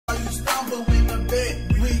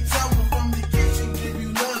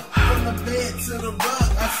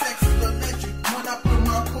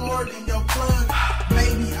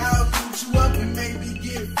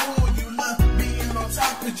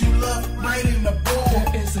night in the ball.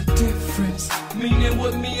 There is a difference. Meaning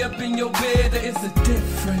with me up in your bed, there is a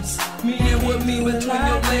difference. Meaning with me between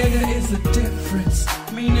your legs, there is a difference.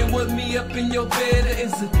 Meaning with me up in your bed, there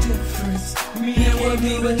is a difference. Meaning with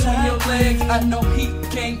me between your legs, I know he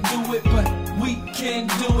can't do it, but we can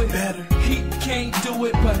do it better. He can't do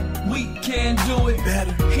it, but we can do it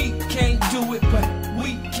better. He can't do it, but we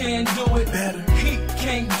can do it better. He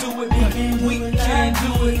can't do it, but we can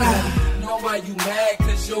do it better. Know why you mad?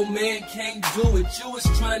 Cause your man can't do it. You was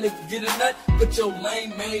trying to get a nut, but your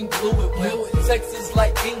lame man blew it. Well, sex is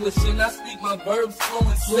like English, and I speak my verbs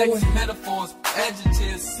fluent. Sex metaphors,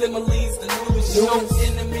 adjectives, similes, the newest. Your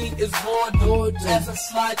enemy is boredom. As I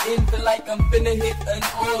slide in, feel like I'm finna hit an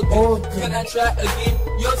organ. Can I try again?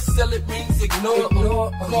 Your cellular rings ignore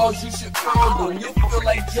them. Calls you should call them. You feel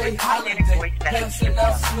like Jay Holiday, passing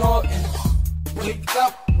out snorting. Wake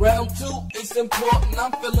up, round two, it's important.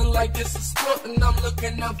 I'm feeling like it's a sport, and I'm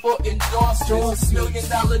looking out for endorsements. $1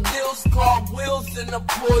 million deals, car wheels, and a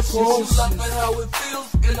Porsche. She loving how it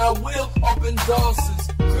feels, and I will open Dawson's.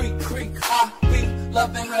 Creak, creak, I beat.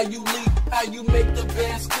 Loving how you leap, how you make the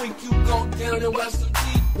band squeak. You go down and watch some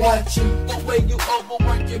TV. Watching the way you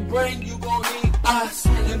overwork your brain, you gon' need eyes.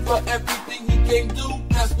 And for everything he can't do,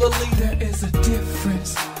 that's believe. There is a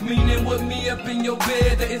difference. Meaning with me up in your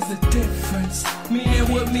bed, there is a difference.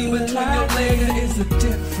 Meaning with me between your legs, there is a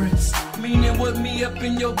difference. Meaning with me up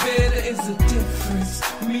in your bed, there is a difference.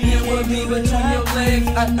 Meaning with me between your legs,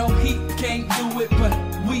 I know he can't do it, but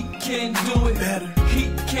we can do it better. He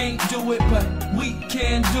can't do it, but we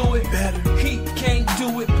can do it better. He can't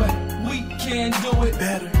do it, but we can do it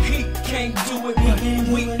better. He can't do it, but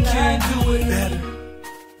we can do it better.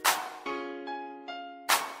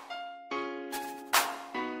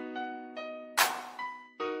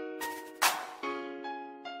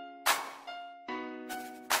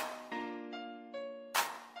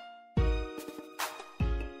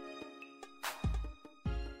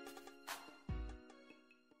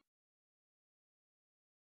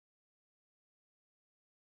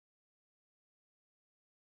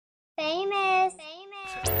 Famous.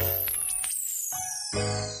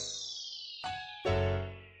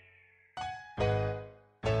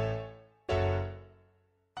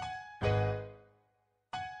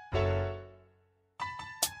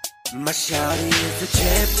 My shawty is the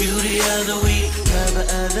jet beauty of the week, cover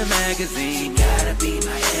of the magazine. Gotta be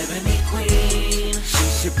my ebony queen. She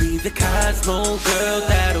should be the Cosmo girl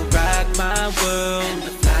that'll rock my world, and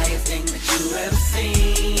the flyest thing that you ever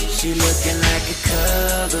seen. She looking like a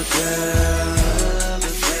cover girl.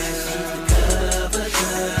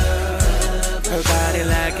 Her body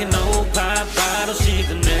like an old pop bottle. She's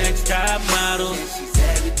the next top model. Yeah, she's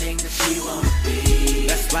everything that she wanna be.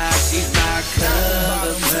 That's why she's my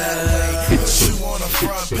cover girl. She on the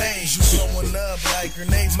front page, you blowing up like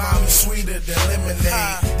grenades. Mama sweeter than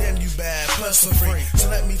lemonade. Damn, you bad, plus I'm free. So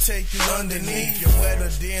let me take you underneath. You're wetter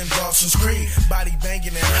than Dawson's Creek. Body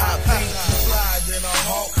banging and hot beat. Fly than a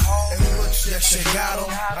hawk, and looks that she got 'em.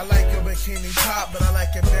 I like your bikini top, but I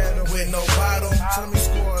like it better with no bottom. So let me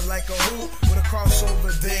score like a hoop with a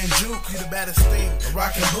crossover, then juke. You the baddest thing,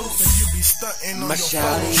 rockin' boots, and you be stunting on my your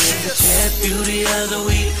shawty photos. is the jet beauty of the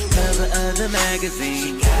week, cover of the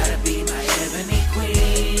magazine. She gotta be my ebony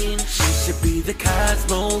queen. She should be the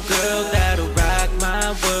Cosmo girl that'll rock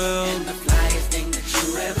my world, and the flyest thing that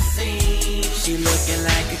you ever seen. She looking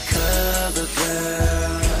like a cover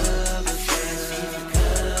girl.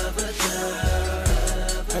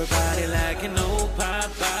 Her body like an old pop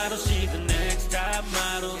bottle. She's the next top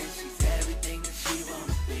model. She's everything that she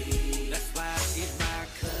wanna be. That's why she's my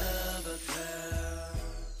cover girl.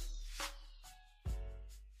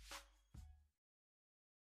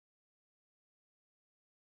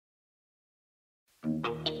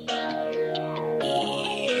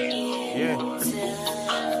 Yeah.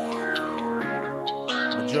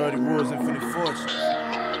 Majority Rules, Infinite Fortune.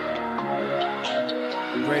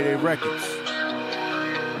 Grade A Records.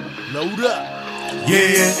 Load up.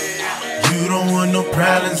 Yeah, you don't want no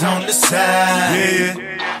problems on the side. Yeah,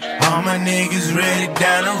 all my niggas ready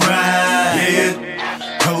down the ride. Yeah,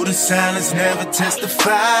 hold the silence, never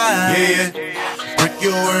testify. Yeah, break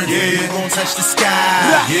your word, yeah, you gon' touch the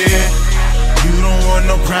sky. Yeah, you don't want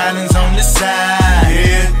no problems on the side.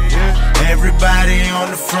 Yeah, everybody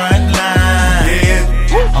on the front line.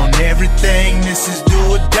 Yeah, on everything, this is do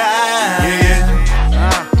or die. Yeah,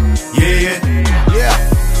 yeah.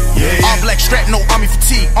 All black strap, no army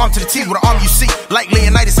fatigue. Arm to the teeth with an arm you see. Like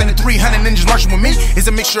Leonidas and the 300 ninjas marching with me. It's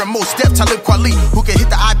a mixture of most depth, Talib Kweli. Who can hit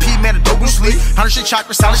the IP, man, a dope Bruce Lee. 100 shit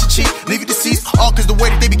chakra, silence your cheek. Leave you deceased, all cause the way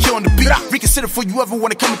that they be killing the beat. Reconsider before you ever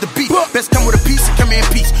wanna come with the beat. Best come with a piece and come in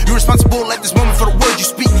peace. You're responsible at this moment for the words you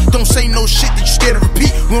speak. Don't say no no shit that you scared to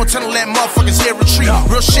repeat. We don't tell them that motherfuckers here retreat.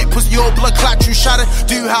 Real shit, pussy, old blood clot, you shot her.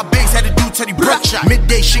 Do you how bigs had to do till he broke shot.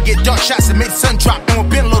 Midday shit get dark shots and make the sun drop. On a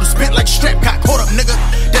bin load of spit like a strap cock. Hold up, nigga.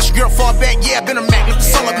 That's your girl fall back, yeah, I been a Mac. Lift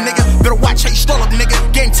the soul up, nigga. Better watch how you stroll up, nigga.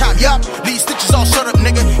 Game time, yup. These stitches all shut up,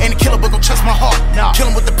 nigga. Ain't a killer, but gon' trust my heart. Kill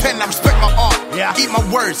him with the pen, I respect my art. Eat my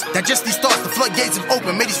words, digest these thoughts. The floodgates have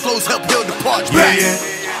opened, may these flows help heal the parts.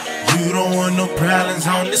 You don't want no problems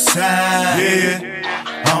on the side.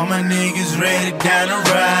 All my niggas ready down the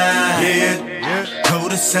ride.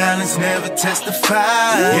 Code of silence, never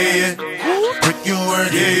testify. Break your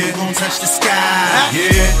word, you gon' touch the sky.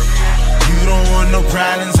 You don't want no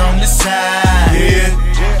problems on the side.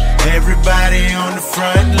 Everybody on the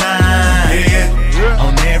front line.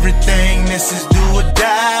 On everything, this is do or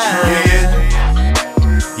die.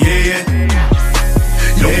 You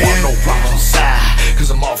don't want no problems on the side, cause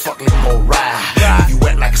a motherfucker gon' ride. You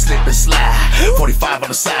wet like a slip and slide. 45 on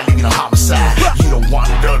the side, leaving a homicide. You don't want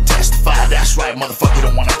to testify. That's right, motherfucker, you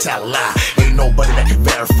don't wanna tell a lie. Ain't nobody that can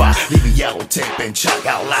verify. Leave a yellow tape and chuck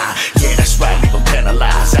out lie. Yeah, that's right, leave them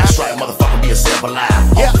penalized. That's right, motherfucker, be a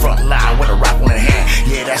civilized. On the front line with a rock on the hand.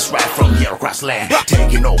 Yeah, that's right, from here across land.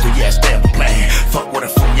 Taking over, yeah, stand the plan. Fuck with a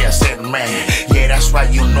fool, yeah, stand the man. Yeah, that's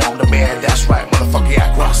right, you know I'm the man. That's right, motherfucker,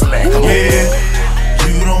 yeah, I cross the land. Come on.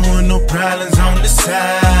 You don't want no problems on the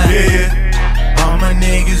side. All my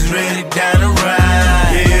niggas ready down the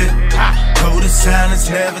ride. Code of silence,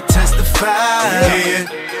 never testify.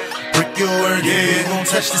 Break your word, you gon'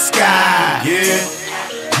 touch the sky.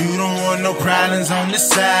 You don't want no problems on the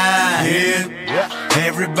side.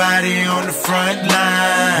 Everybody on the front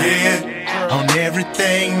line. On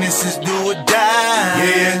everything, this is do or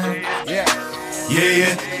die. Yeah.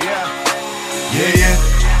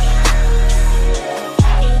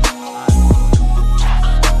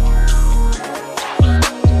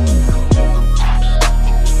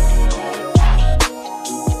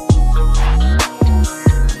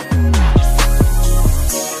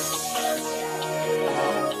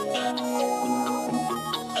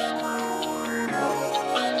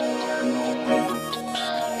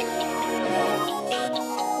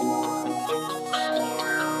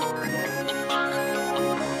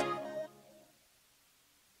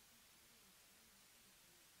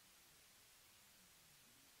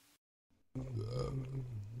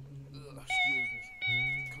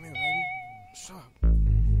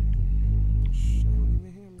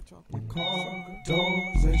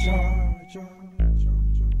 Doors ajar.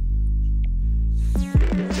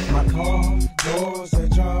 My car doors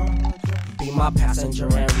ajar. Be my passenger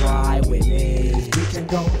and ride with me. We can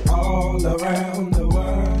go all around the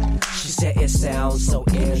world. She said it sounds so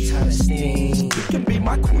interesting. You can be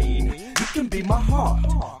my queen. You can be my heart.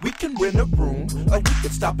 We can rent a room, or we can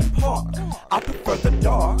stop and park. I prefer the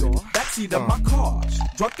dark, backseat of my car.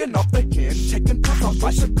 Drunken off the hen, taking puffs off my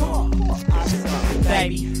cigar.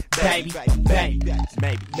 Baby,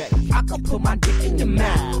 I can put my dick in your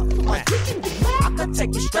mouth. I can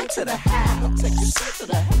take you straight to the house.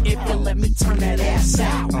 If you let me turn that ass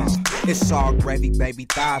out. It's all gravy, baby.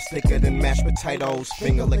 Thighs thicker than mashed potatoes.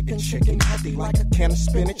 Finger licking chicken, healthy like a can of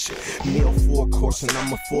spinach. Meal for a course, and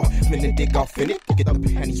I'm a 4-minute dig off in it. Get the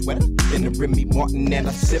panties wetter than the Remy Martin and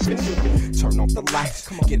I'm sipping. Turn off the lights,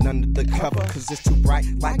 get under the cover, cause it's too bright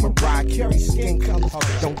like Mariah Carey's skin color.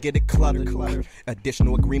 Don't get it cluttered.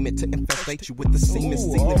 Additional agreement to infestate you with the semen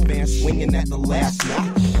ceiling fan swinging at the last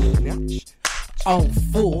notch. On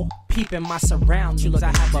full, peeping my surroundings.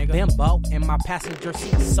 I have a bimbo in my passenger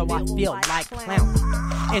seat, so I feel like clown.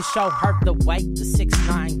 And show her the way the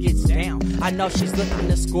 6'9" gets down. I know she's looking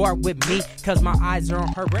to score with me, cause my eyes are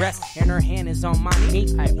on her breast and her hand is on my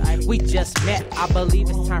knee. We just met, I believe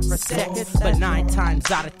it's time for sex, but 9 times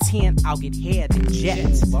out of 10, I'll get head and jet.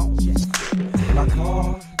 My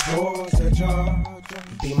car doors ajar.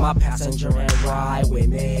 Be my passenger and ride with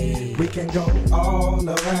me. We can go all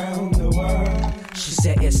around the world. She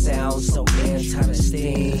said it sounds so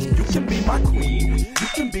interesting. You can be my queen, you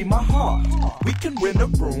can be my heart. We can rent a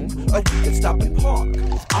room, or we can stop and park.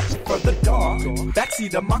 I prefer the dark,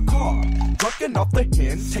 backseat of my car. Drunken off the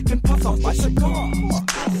hen, taking puffs off my cigar.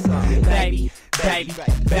 Baby, I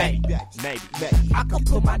can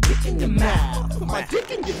put my dick in your mouth. My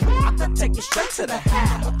dick in your mouth. I can take you straight to the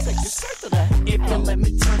house. If you let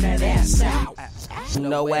me turn that ass out.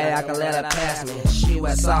 No way I can let her pass me. She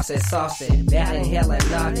was saucy, bad and hella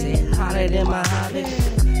naughty, hotter than my hobby.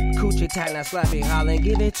 Coochie tight and sloppy, hollering,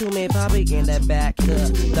 give it to me, Bobby. In the back of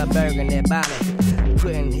the burgundy body,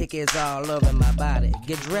 putting hickeys all over my body.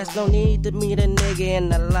 Get dressed, no need to meet a nigga in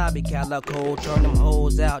the lobby. Calico, turn them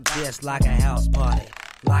hoes out just like a house party.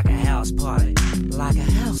 Like a house party.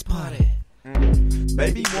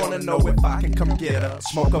 Baby wanna know if I can come get her,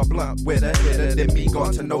 smoke a blunt with her, hit her, then be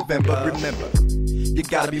gone to November. Remember, you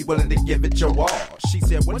gotta be willing to give it your all. She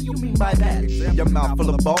said, what do you mean by that? Your mouth full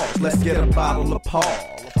of balls, let's get a bottle of Paul.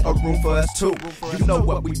 A room for us too. You know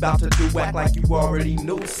what we about to do, act like you already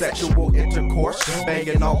knew. Sexual intercourse,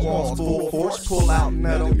 banging on walls full force. Pull out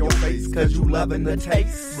nut on your face, cause you loving the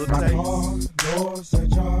taste. My car, yours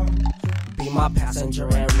ajar. Be my passenger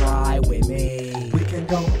and ride with me. We can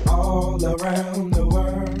go all around the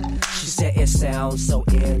world. She said it sounds so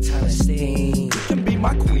interesting. You can be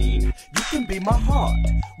my queen, you can be my heart.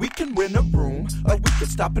 We can rent a room, or we can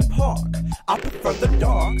stop and park. I prefer the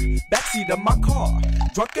dark, backseat of my car.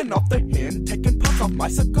 Drunken off the hen, taking puffs off my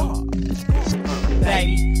cigar.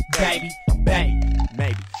 Baby, baby, baby,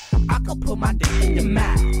 Maybe I could put my dick in your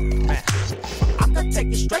mouth. I could take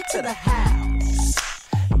you straight to the house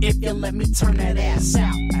if you let me turn that ass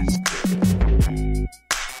out.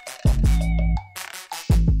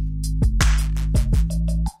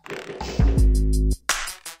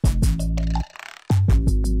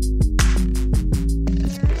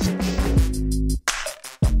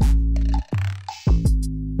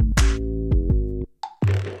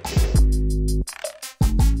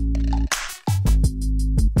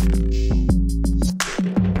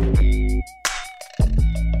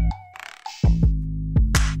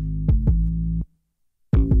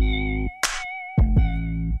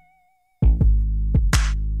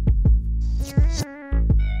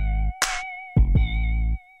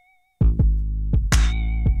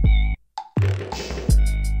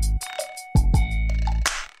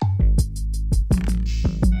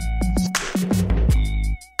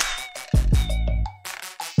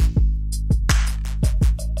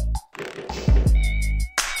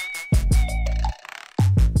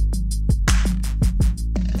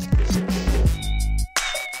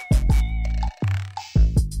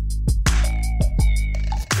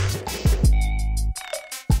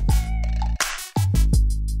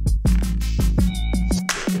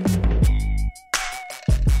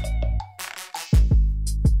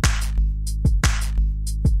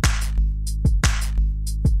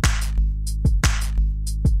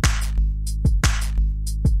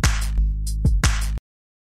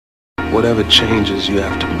 Whatever changes you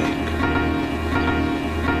have to make,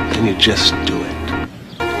 then you just do it.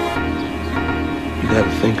 You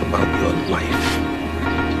gotta think about your life.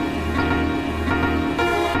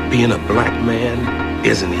 Being a black man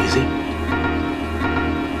isn't easy.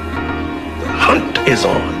 The hunt is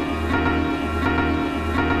on.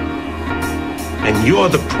 And you're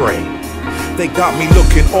the prey. They got me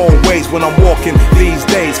looking always when I'm walking these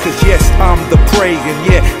days. Cause yes, I'm the prey, and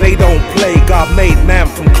yeah, they don't play. God made man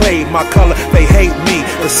from clay, my color, they hate me.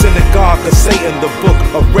 The synagogue of Satan, the book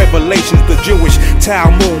of Revelations, the Jewish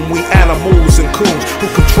Talmud. We animals and coons who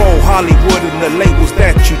control Hollywood and the labels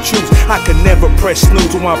that you choose. I can never press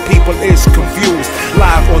snooze when my people is confused.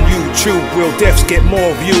 Live on YouTube, Real Deaths get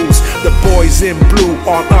more views. The boys in blue,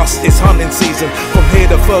 on us it's hunting season. From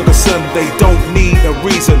here to Ferguson, they don't need a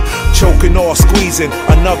reason. Choking or squeezing,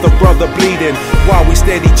 another brother bleeding, while we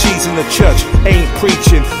steady cheesing. The church ain't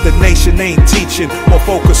preaching, the nation ain't teaching, more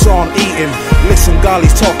focus on eating. Listen,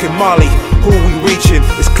 Golly's talking Molly, who we reaching?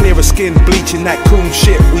 It's clear as skin bleaching, that coon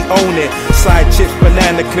shit, we own it. Side chips,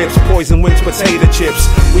 banana clips, poison wings, potato chips.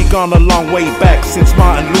 We gone a long way back since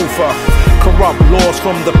Martin Luther. Corrupt laws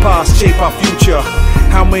from the past shape our future.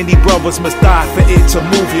 How many brothers must die for it to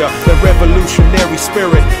move ya? The revolutionary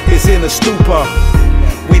spirit is in a stupor.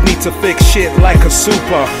 We need to fix shit like a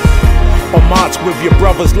super, or march with your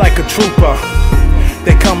brothers like a trooper.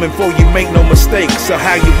 They coming for you, make no mistake. So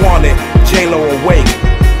how you want it, J-Lo awake?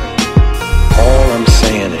 All I'm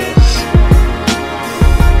saying is,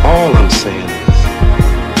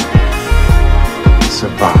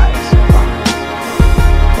 survive.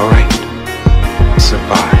 Alright?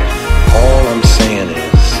 Survive. All I'm saying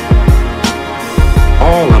is,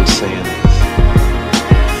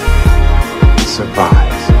 survive.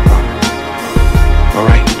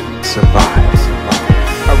 Alright? Survive.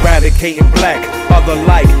 Eradicating black,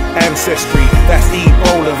 other-like ancestry. That's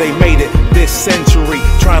Ebola, they made it this century.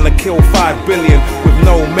 Trying to kill 5 billion with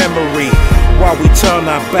no memory, while we turn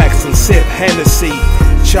our backs and sip Hennessy,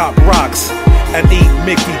 chop rocks and eat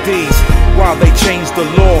Mickey D's, while they change the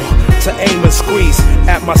law to aim and squeeze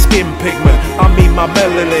at my skin pigment, I mean my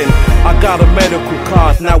melanin. I got a medical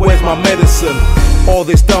card, now where's my medicine? All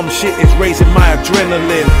this dumb shit is raising my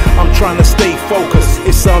adrenaline. I'm trying to stay focused,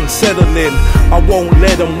 it's unsettling. I won't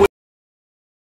let them win.